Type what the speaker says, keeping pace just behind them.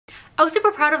I was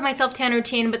super proud of my self-tan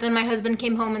routine, but then my husband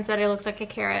came home and said I looked like a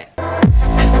carrot.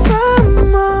 If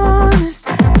I'm honest,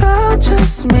 I'll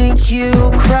just make you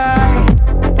cry.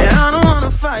 And I don't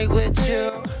wanna fight with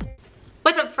you.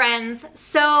 What's up, friends?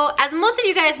 So, as most of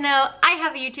you guys know, I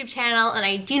have a YouTube channel and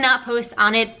I do not post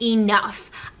on it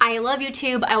enough. I love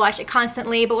YouTube, I watch it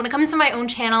constantly, but when it comes to my own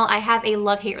channel, I have a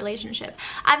love-hate relationship.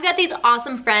 I've got these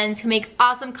awesome friends who make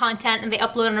awesome content and they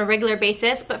upload on a regular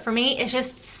basis, but for me, it's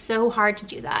just so hard to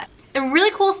do that. And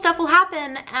really cool stuff will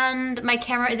happen and my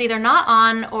camera is either not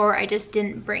on or I just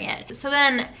didn't bring it. So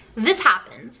then this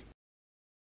happens.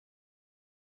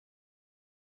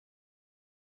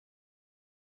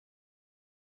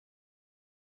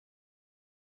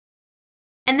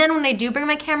 And then when I do bring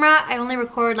my camera, I only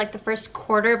record like the first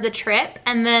quarter of the trip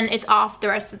and then it's off the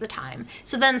rest of the time.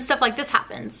 So then stuff like this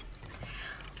happens.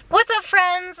 What's up,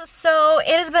 friends? So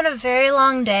it has been a very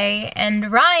long day and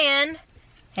Ryan,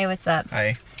 hey, what's up?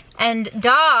 Hi. And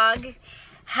Dog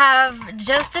have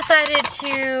just decided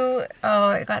to, oh,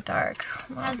 it got dark.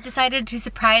 Has decided to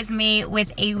surprise me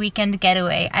with a weekend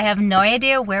getaway. I have no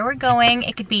idea where we're going.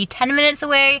 It could be 10 minutes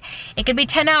away, it could be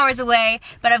 10 hours away,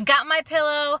 but I've got my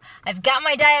pillow, I've got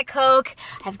my Diet Coke,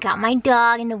 I've got my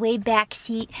dog in the way back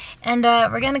seat, and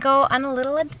we're gonna go on a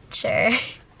little adventure.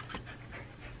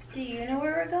 Do you know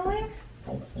where we're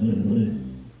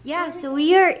going? Yeah, so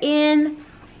we are in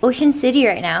Ocean City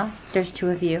right now. There's two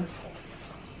of you.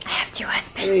 I have two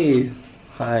husbands. Hey.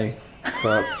 Hi. What's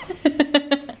up?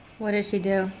 What did she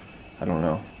do? I don't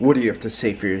know. What do you have to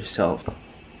say for yourself?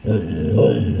 You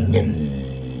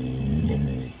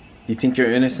think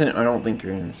you're innocent? I don't think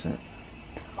you're innocent.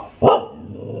 We're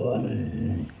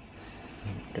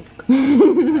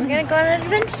gonna go on an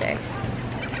adventure.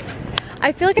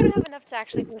 I feel like I don't have enough to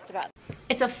actually post about.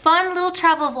 It's a fun little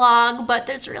travel vlog, but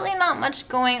there's really not much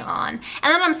going on.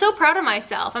 And then I'm so proud of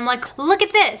myself. I'm like, look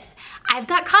at this. I've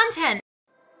got content.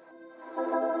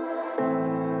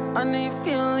 I know you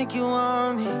feel like you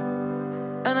want me,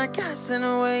 and I guess in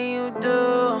a way you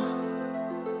do.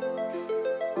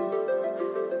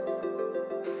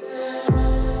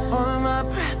 Holding my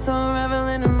breath,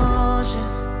 unraveling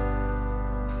emotions.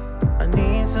 I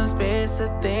need some space to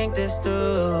think this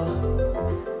through.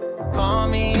 Call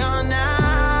me all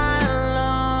night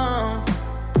long.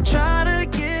 Try to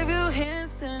give you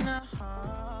hints in the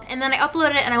heart. And then I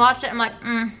uploaded it and I watched it and I'm like,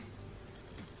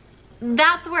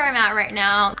 that's where I'm at right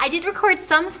now. I did record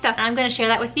some stuff and I'm gonna share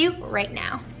that with you right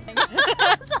now.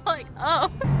 So like,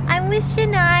 oh. I'm with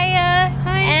Shania.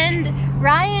 Hi. And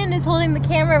Ryan is holding the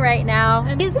camera right now.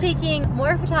 He's taking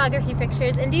more photography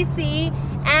pictures in DC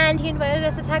and he invited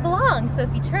us to tag along. So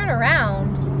if you turn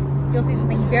around, you'll see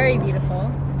something very beautiful.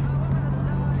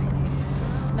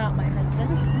 Not my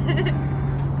husband.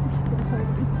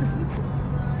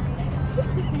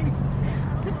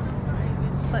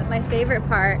 But my favorite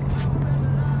part is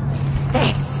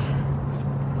this.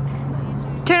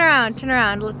 Turn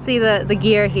around. Let's see the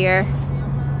gear here.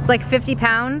 It's like 50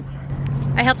 pounds.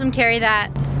 I helped him carry that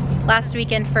last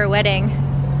weekend for a wedding.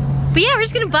 But yeah, we're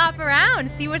just gonna bop around,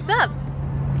 see what's up.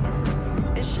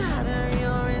 Shatter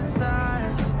your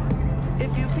insides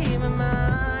if you feel my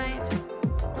mind.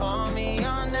 Call me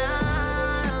all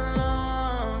night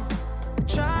long.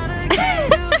 Try to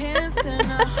give you hints in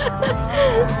the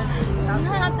heart. I'm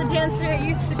not the dancer it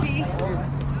used to be.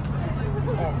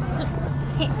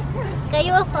 Got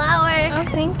you a flower. Oh,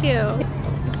 thank you.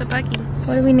 It's a Bucky.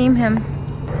 What do we name him?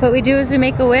 What we do is we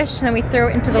make a wish and then we throw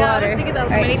it into the water. All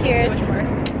right, cheers.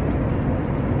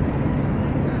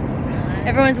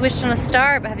 Everyone's wished on a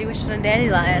star, but have you wished on a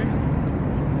dandelion?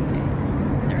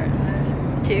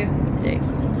 2, 3.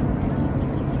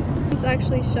 It's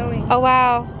actually showing. Oh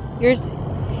wow, yours.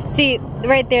 See,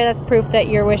 right there, that's proof that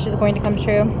your wish is going to come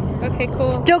true. Okay,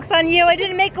 cool. Joke's on you, I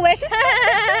didn't make a wish.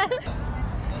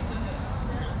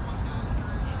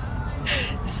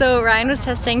 So Ryan was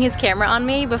testing his camera on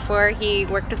me before he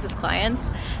worked with his clients,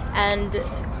 and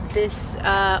this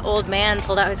old man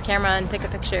pulled out his camera and took a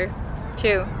picture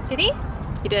too. Did he?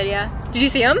 He did, yeah. Did you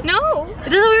see him? No.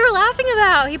 This is what we were laughing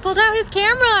about. He pulled out his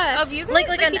camera. Of you guys?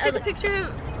 Like he took a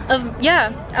picture of,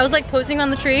 yeah. I was like posing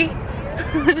on the tree.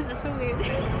 That's so weird.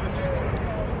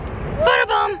 Photo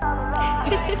bomb!